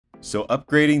So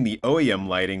upgrading the OEM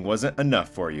lighting wasn't enough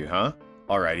for you, huh?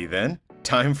 Alrighty then,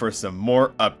 time for some more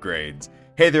upgrades.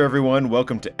 Hey there everyone,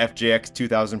 welcome to FJX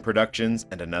 2000 Productions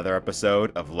and another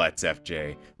episode of Let's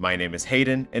FJ. My name is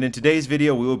Hayden, and in today's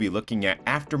video we will be looking at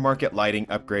aftermarket lighting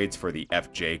upgrades for the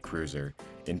FJ Cruiser.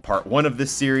 In part 1 of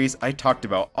this series, I talked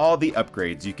about all the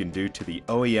upgrades you can do to the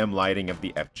OEM lighting of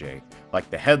the FJ,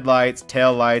 like the headlights,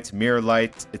 tail lights, mirror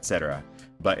lights, etc.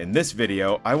 But in this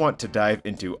video, I want to dive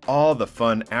into all the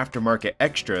fun aftermarket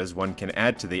extras one can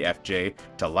add to the FJ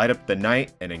to light up the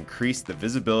night and increase the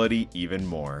visibility even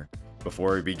more.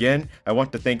 Before we begin, I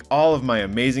want to thank all of my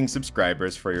amazing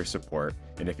subscribers for your support,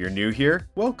 and if you're new here,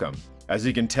 welcome. As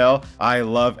you can tell, I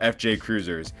love FJ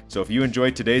Cruisers, so if you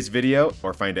enjoyed today's video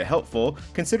or find it helpful,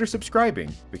 consider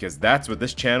subscribing, because that's what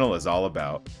this channel is all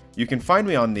about. You can find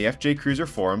me on the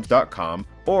fjcruiserforums.com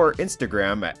or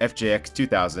Instagram at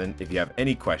FJX2000 if you have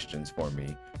any questions for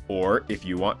me. Or if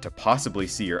you want to possibly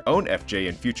see your own FJ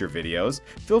in future videos,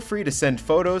 feel free to send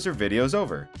photos or videos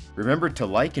over. Remember to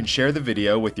like and share the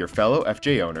video with your fellow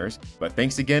FJ owners, but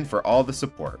thanks again for all the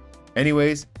support.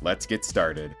 Anyways, let's get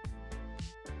started.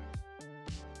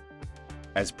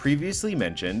 As previously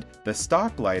mentioned, the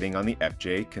stock lighting on the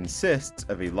FJ consists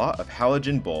of a lot of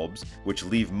halogen bulbs, which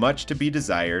leave much to be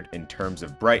desired in terms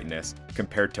of brightness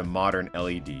compared to modern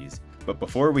LEDs. But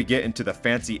before we get into the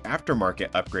fancy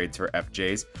aftermarket upgrades for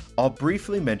FJs, I'll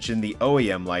briefly mention the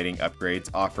OEM lighting upgrades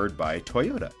offered by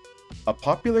Toyota. A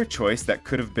popular choice that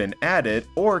could have been added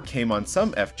or came on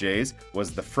some FJs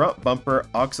was the front bumper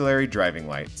auxiliary driving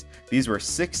lights. These were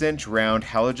 6-inch round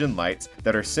halogen lights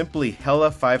that are simply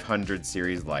Hella 500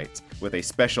 series lights with a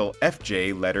special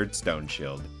FJ lettered stone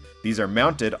shield. These are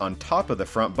mounted on top of the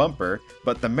front bumper,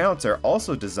 but the mounts are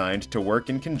also designed to work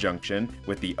in conjunction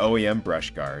with the OEM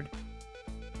brush guard.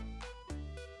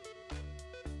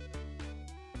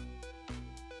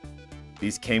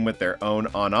 These came with their own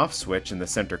on-off switch in the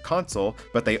center console,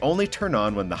 but they only turn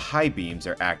on when the high beams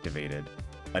are activated.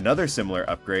 Another similar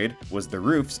upgrade was the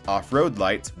roof's off-road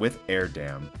lights with air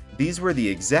dam. These were the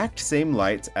exact same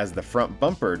lights as the front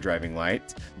bumper driving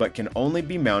lights, but can only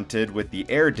be mounted with the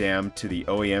air dam to the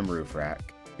OEM roof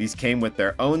rack. These came with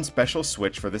their own special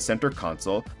switch for the center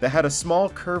console that had a small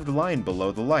curved line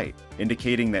below the light,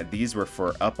 indicating that these were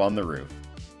for up on the roof.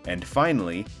 And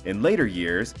finally, in later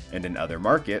years, and in other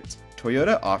markets,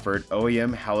 Toyota offered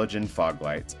OEM halogen fog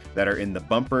lights that are in the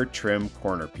bumper trim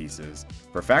corner pieces.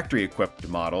 For factory-equipped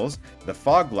models, the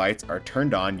fog lights are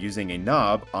turned on using a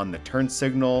knob on the turn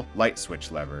signal light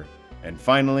switch lever. And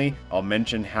finally, I'll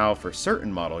mention how for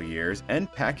certain model years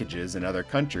and packages in other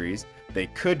countries, they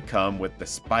could come with the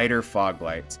Spider fog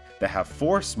lights that have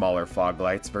 4 smaller fog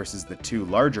lights versus the 2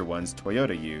 larger ones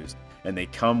Toyota used, and they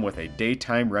come with a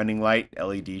daytime running light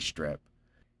LED strip.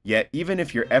 Yet, even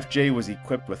if your FJ was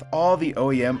equipped with all the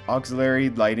OEM auxiliary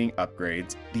lighting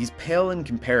upgrades, these pale in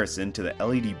comparison to the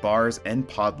LED bars and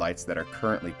pod lights that are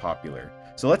currently popular.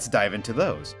 So let's dive into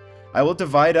those. I will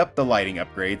divide up the lighting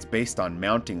upgrades based on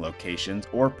mounting locations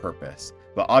or purpose,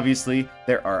 but obviously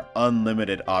there are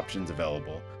unlimited options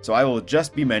available, so I will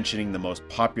just be mentioning the most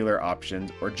popular options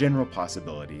or general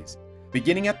possibilities.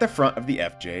 Beginning at the front of the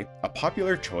FJ, a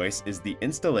popular choice is the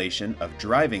installation of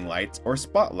driving lights or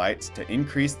spotlights to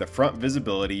increase the front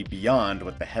visibility beyond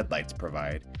what the headlights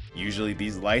provide. Usually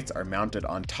these lights are mounted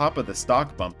on top of the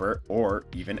stock bumper or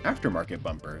even aftermarket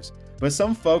bumpers. But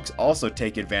some folks also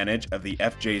take advantage of the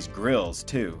FJ's grills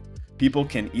too. People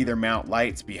can either mount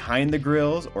lights behind the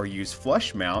grills or use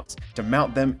flush mounts to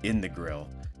mount them in the grill.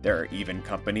 There are even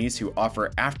companies who offer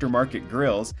aftermarket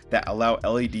grills that allow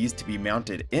LEDs to be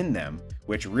mounted in them,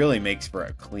 which really makes for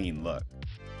a clean look.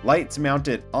 Lights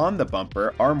mounted on the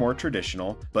bumper are more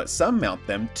traditional, but some mount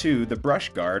them to the brush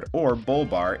guard or bull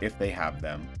bar if they have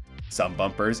them. Some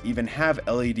bumpers even have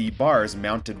LED bars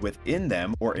mounted within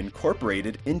them or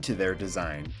incorporated into their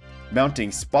design.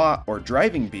 Mounting spot or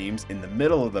driving beams in the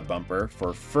middle of the bumper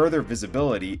for further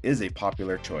visibility is a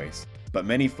popular choice. But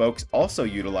many folks also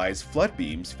utilize flood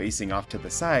beams facing off to the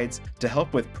sides to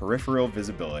help with peripheral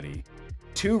visibility.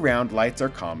 2 round lights are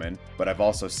common, but I've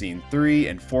also seen 3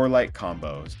 and 4 light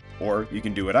combos. Or you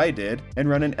can do what I did and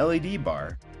run an LED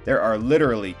bar. There are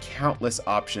literally countless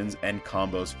options and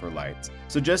combos for lights,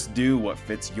 so just do what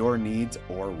fits your needs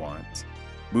or wants.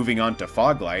 Moving on to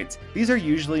fog lights, these are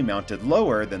usually mounted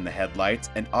lower than the headlights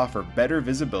and offer better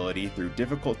visibility through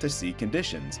difficult to see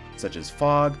conditions, such as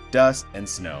fog, dust, and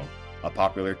snow. A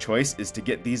popular choice is to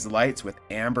get these lights with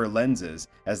amber lenses,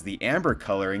 as the amber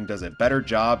coloring does a better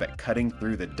job at cutting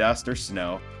through the dust or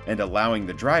snow and allowing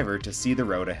the driver to see the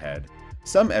road ahead.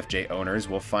 Some FJ owners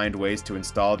will find ways to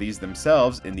install these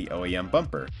themselves in the OEM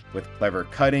bumper, with clever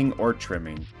cutting or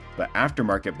trimming. but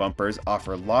aftermarket bumpers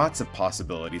offer lots of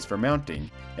possibilities for mounting,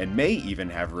 and may even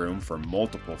have room for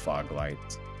multiple fog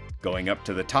lights. Going up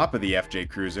to the top of the FJ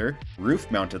Cruiser,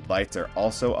 roof-mounted lights are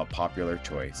also a popular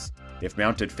choice. If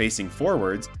mounted facing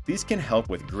forwards, these can help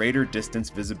with greater distance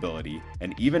visibility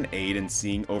and even aid in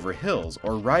seeing over hills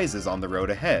or rises on the road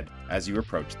ahead as you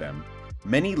approach them.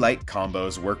 Many light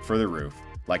combos work for the roof,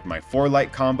 like my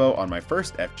 4-light combo on my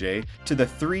first FJ to the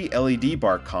 3 LED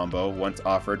bar combo once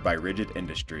offered by Rigid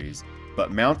Industries.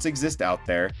 But mounts exist out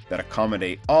there that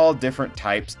accommodate all different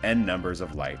types and numbers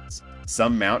of lights.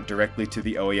 Some mount directly to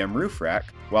the OEM roof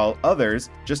rack, while others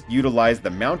just utilize the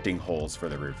mounting holes for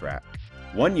the roof rack.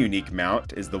 One unique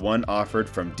mount is the one offered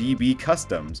from DB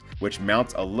Customs, which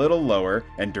mounts a little lower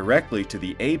and directly to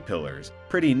the A-pillars.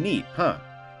 Pretty neat, huh?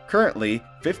 Currently,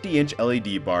 50-inch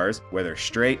LED bars, whether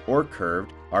straight or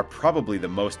curved, are probably the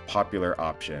most popular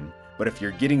option. But if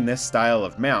you're getting this style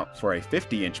of mount for a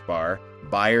 50-inch bar,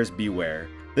 buyers beware.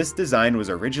 This design was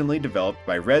originally developed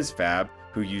by ResFab,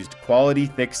 who used quality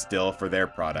thick steel for their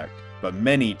product. But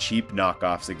many cheap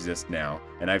knockoffs exist now,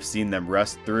 and I've seen them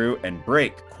rust through and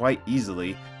break quite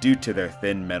easily due to their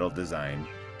thin metal design.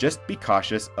 Just be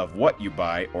cautious of what you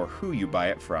buy or who you buy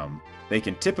it from. They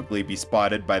can typically be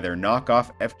spotted by their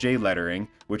knockoff FJ lettering,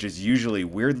 which is usually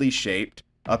weirdly shaped,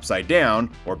 upside down,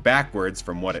 or backwards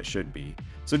from what it should be.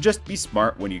 So just be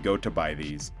smart when you go to buy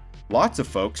these. Lots of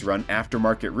folks run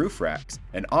aftermarket roof racks,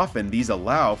 and often these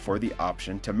allow for the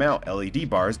option to mount LED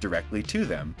bars directly to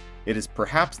them. It is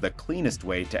perhaps the cleanest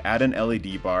way to add an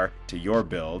LED bar to your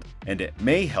build, and it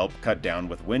may help cut down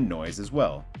with wind noise as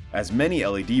well, as many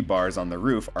LED bars on the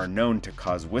roof are known to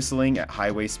cause whistling at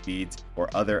highway speeds or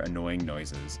other annoying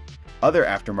noises. Other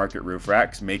aftermarket roof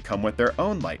racks may come with their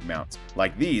own light mounts,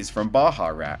 like these from Baja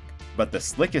Rack. But the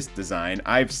slickest design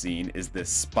I've seen is this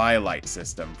spy light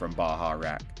system from Baja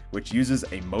Rack, which uses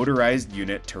a motorized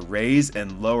unit to raise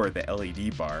and lower the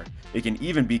LED bar. It can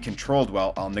even be controlled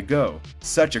while on the go.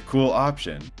 Such a cool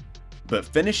option. But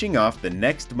finishing off the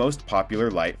next most popular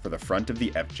light for the front of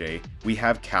the FJ, we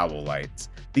have cowl lights.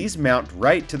 These mount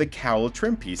right to the cowl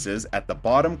trim pieces at the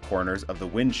bottom corners of the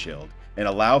windshield and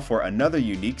allow for another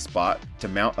unique spot to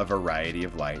mount a variety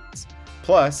of lights.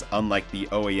 Plus, unlike the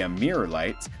OEM mirror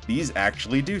lights, these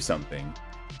actually do something.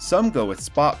 Some go with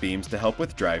spot beams to help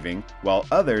with driving, while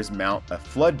others mount a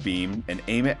flood beam and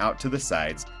aim it out to the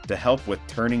sides to help with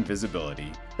turning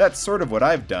visibility. That's sort of what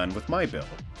I've done with my build.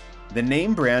 The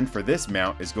name brand for this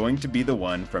mount is going to be the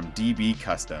one from DB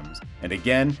Customs, and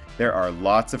again, there are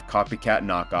lots of copycat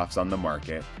knockoffs on the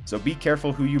market, so be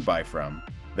careful who you buy from.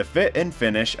 The fit and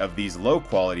finish of these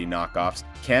low-quality knockoffs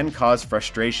can cause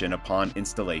frustration upon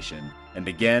installation, and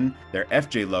again, their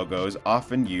FJ logos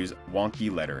often use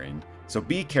wonky lettering, so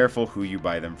be careful who you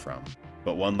buy them from.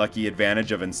 But one lucky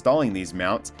advantage of installing these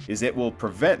mounts is it will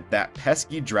prevent that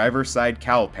pesky driver's side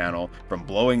cowl panel from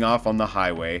blowing off on the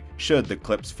highway should the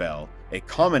clips fail, a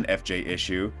common FJ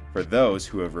issue for those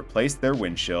who have replaced their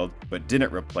windshield but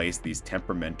didn't replace these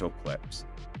temperamental clips.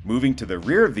 Moving to the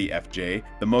rear of the FJ,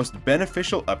 the most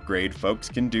beneficial upgrade folks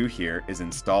can do here is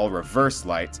install reverse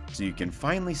lights so you can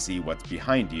finally see what's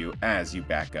behind you as you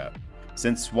back up,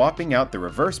 since swapping out the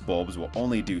reverse bulbs will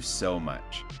only do so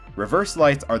much. Reverse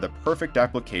lights are the perfect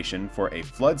application for a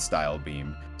flood style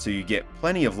beam, so you get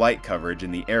plenty of light coverage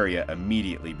in the area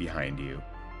immediately behind you.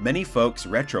 Many folks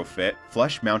retrofit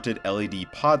flush-mounted LED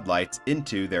pod lights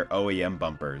into their OEM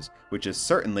bumpers, which is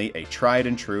certainly a tried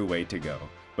and true way to go.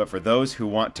 But for those who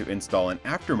want to install an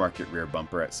aftermarket rear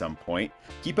bumper at some point,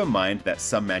 keep in mind that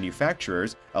some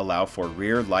manufacturers allow for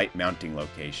rear light mounting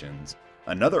locations.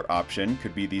 Another option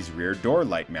could be these rear door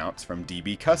light mounts from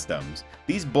DB Customs.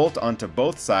 These bolt onto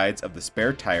both sides of the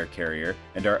spare tire carrier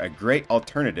and are a great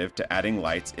alternative to adding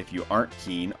lights if you aren't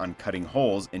keen on cutting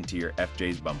holes into your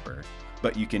FJ's bumper.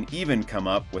 But you can even come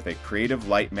up with a creative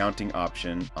light mounting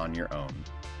option on your own.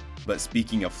 But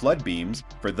speaking of flood beams,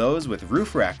 for those with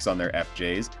roof racks on their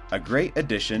FJs, a great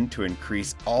addition to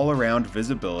increase all-around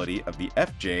visibility of the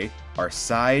FJ are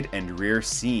side and rear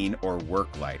scene or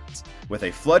work lights. With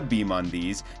a flood beam on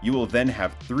these, you will then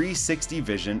have 360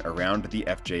 vision around the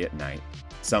FJ at night.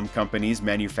 Some companies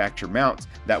manufacture mounts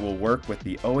that will work with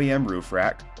the OEM roof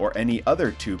rack or any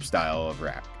other tube style of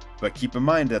rack. But keep in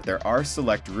mind that there are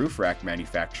select roof rack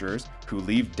manufacturers who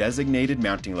leave designated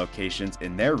mounting locations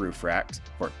in their roof racks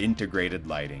for integrated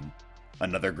lighting.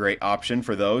 Another great option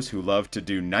for those who love to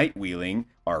do night wheeling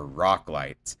are rock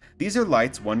lights. These are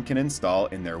lights one can install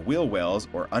in their wheel wells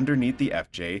or underneath the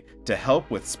FJ to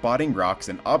help with spotting rocks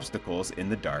and obstacles in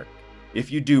the dark. If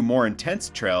you do more intense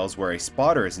trails where a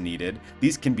spotter is needed,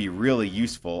 these can be really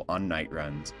useful on night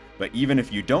runs. But even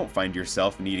if you don't find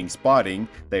yourself needing spotting,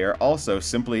 they are also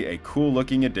simply a cool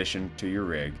looking addition to your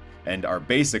rig, and are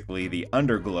basically the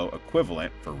underglow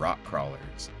equivalent for rock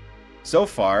crawlers. So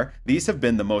far, these have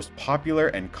been the most popular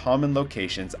and common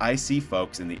locations I see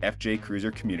folks in the FJ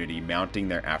Cruiser community mounting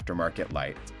their aftermarket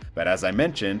lights. But as I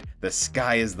mentioned, the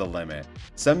sky is the limit.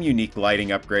 Some unique lighting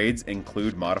upgrades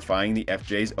include modifying the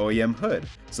FJ's OEM hood,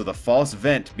 so the false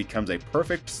vent becomes a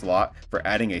perfect slot for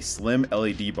adding a slim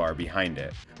LED bar behind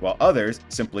it, while others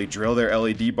simply drill their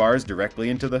LED bars directly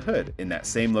into the hood in that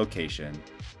same location.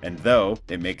 And though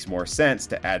it makes more sense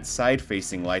to add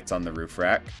side-facing lights on the roof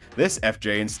rack, this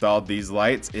FJ installed these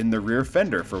lights in the rear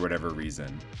fender for whatever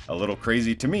reason. A little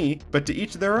crazy to me, but to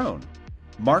each their own.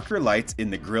 Marker lights in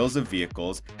the grills of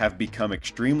vehicles have become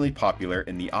extremely popular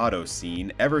in the auto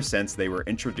scene ever since they were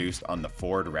introduced on the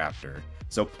Ford Raptor.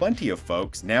 So plenty of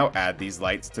folks now add these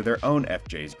lights to their own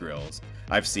FJ's grills.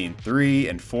 I've seen 3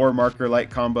 and 4 marker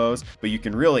light combos, but you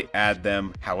can really add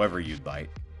them however you'd like.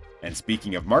 And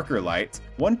speaking of marker lights,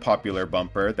 one popular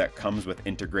bumper that comes with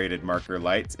integrated marker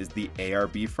lights is the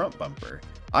ARB front bumper.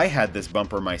 I had this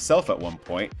bumper myself at one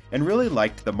point and really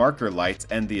liked the marker lights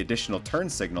and the additional turn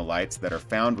signal lights that are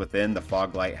found within the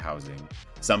fog light housing.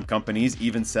 Some companies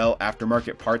even sell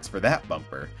aftermarket parts for that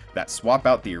bumper that swap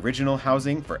out the original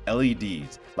housing for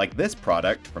LEDs, like this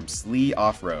product from Slee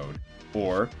Off-Road.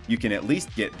 Or you can at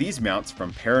least get these mounts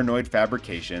from Paranoid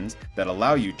Fabrications that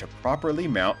allow you to properly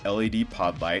mount LED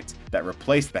pod lights that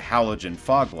replace the halogen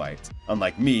fog lights,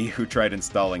 unlike me who tried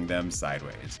installing them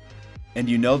sideways. And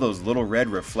you know those little red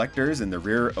reflectors in the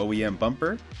rear OEM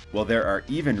bumper? Well, there are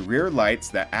even rear lights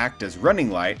that act as running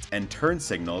lights and turn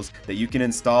signals that you can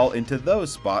install into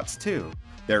those spots too.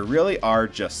 There really are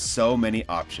just so many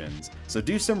options, so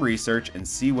do some research and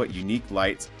see what unique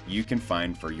lights you can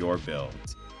find for your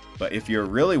builds. But if you're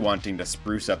really wanting to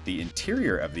spruce up the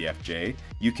interior of the FJ,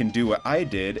 you can do what I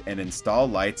did and install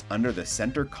lights under the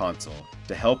center console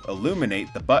to help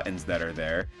illuminate the buttons that are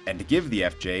there and give the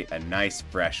FJ a nice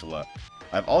fresh look.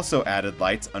 I've also added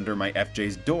lights under my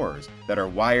FJ's doors that are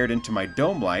wired into my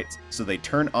dome lights so they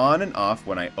turn on and off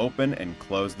when I open and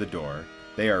close the door.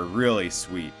 They are really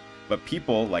sweet. But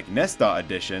people like Nesta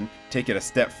Edition take it a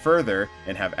step further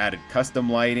and have added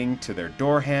custom lighting to their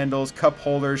door handles, cup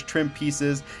holders, trim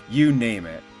pieces, you name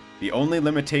it. The only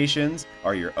limitations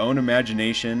are your own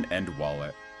imagination and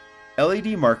wallet.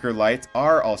 LED marker lights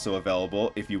are also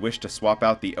available if you wish to swap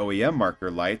out the OEM marker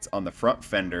lights on the front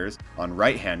fenders on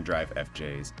right-hand drive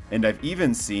FJs, and I've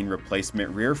even seen replacement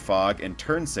rear fog and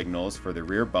turn signals for the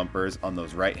rear bumpers on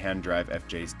those right-hand drive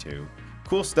FJs too.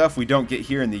 Cool stuff we don't get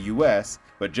here in the US,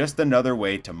 but just another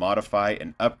way to modify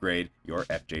and upgrade your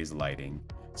FJ's lighting.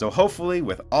 So hopefully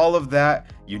with all of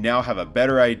that, you now have a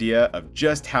better idea of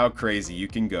just how crazy you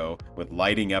can go with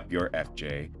lighting up your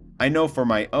FJ. I know for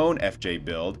my own FJ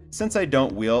build, since I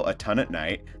don't wheel a ton at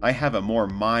night, I have a more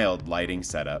mild lighting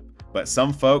setup. But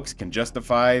some folks can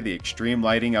justify the extreme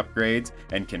lighting upgrades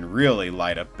and can really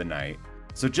light up the night.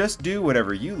 So just do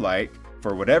whatever you like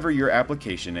for whatever your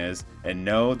application is, and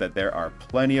know that there are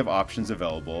plenty of options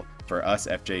available for us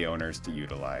FJ owners to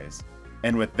utilize.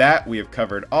 And with that, we have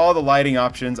covered all the lighting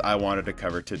options I wanted to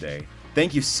cover today.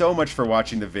 Thank you so much for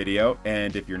watching the video,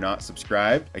 and if you're not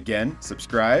subscribed, again,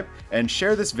 subscribe, and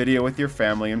share this video with your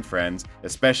family and friends,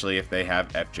 especially if they have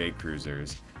FJ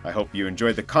Cruisers. I hope you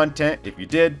enjoyed the content. If you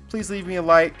did, please leave me a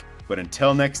like. But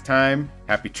until next time,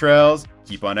 happy trails,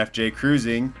 keep on FJ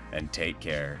cruising, and take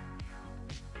care.